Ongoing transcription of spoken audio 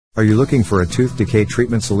Are you looking for a tooth decay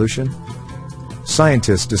treatment solution?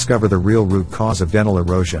 Scientists discover the real root cause of dental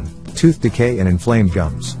erosion, tooth decay and inflamed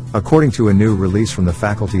gums, according to a new release from the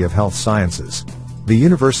Faculty of Health Sciences, the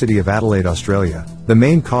University of Adelaide, Australia. The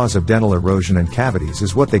main cause of dental erosion and cavities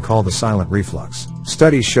is what they call the silent reflux.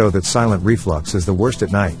 Studies show that silent reflux is the worst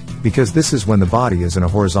at night, because this is when the body is in a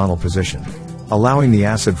horizontal position, allowing the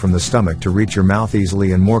acid from the stomach to reach your mouth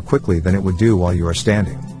easily and more quickly than it would do while you are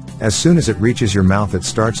standing. As soon as it reaches your mouth, it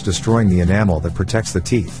starts destroying the enamel that protects the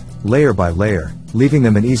teeth, layer by layer, leaving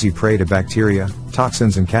them an easy prey to bacteria,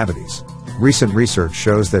 toxins and cavities. Recent research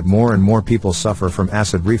shows that more and more people suffer from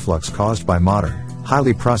acid reflux caused by modern,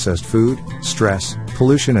 highly processed food, stress,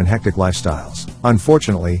 pollution and hectic lifestyles.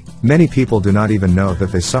 Unfortunately, many people do not even know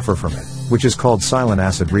that they suffer from it, which is called silent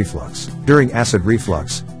acid reflux. During acid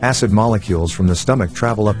reflux, acid molecules from the stomach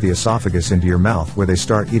travel up the esophagus into your mouth, where they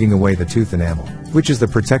start eating away the tooth enamel, which is the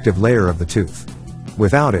protective layer of the tooth.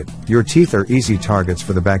 Without it, your teeth are easy targets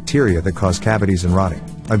for the bacteria that cause cavities and rotting.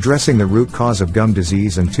 Addressing the root cause of gum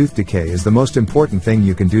disease and tooth decay is the most important thing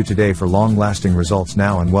you can do today for long-lasting results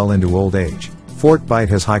now and well into old age. Fortbite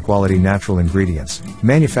has high-quality natural ingredients,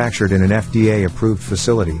 manufactured in an FDA-approved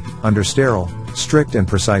facility, under sterile, strict and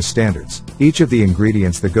precise standards. Each of the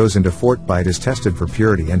ingredients that goes into Fortbite is tested for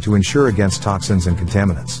purity and to ensure against toxins and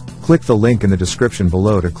contaminants. Click the link in the description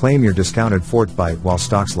below to claim your discounted Fortbite while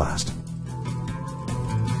stocks last.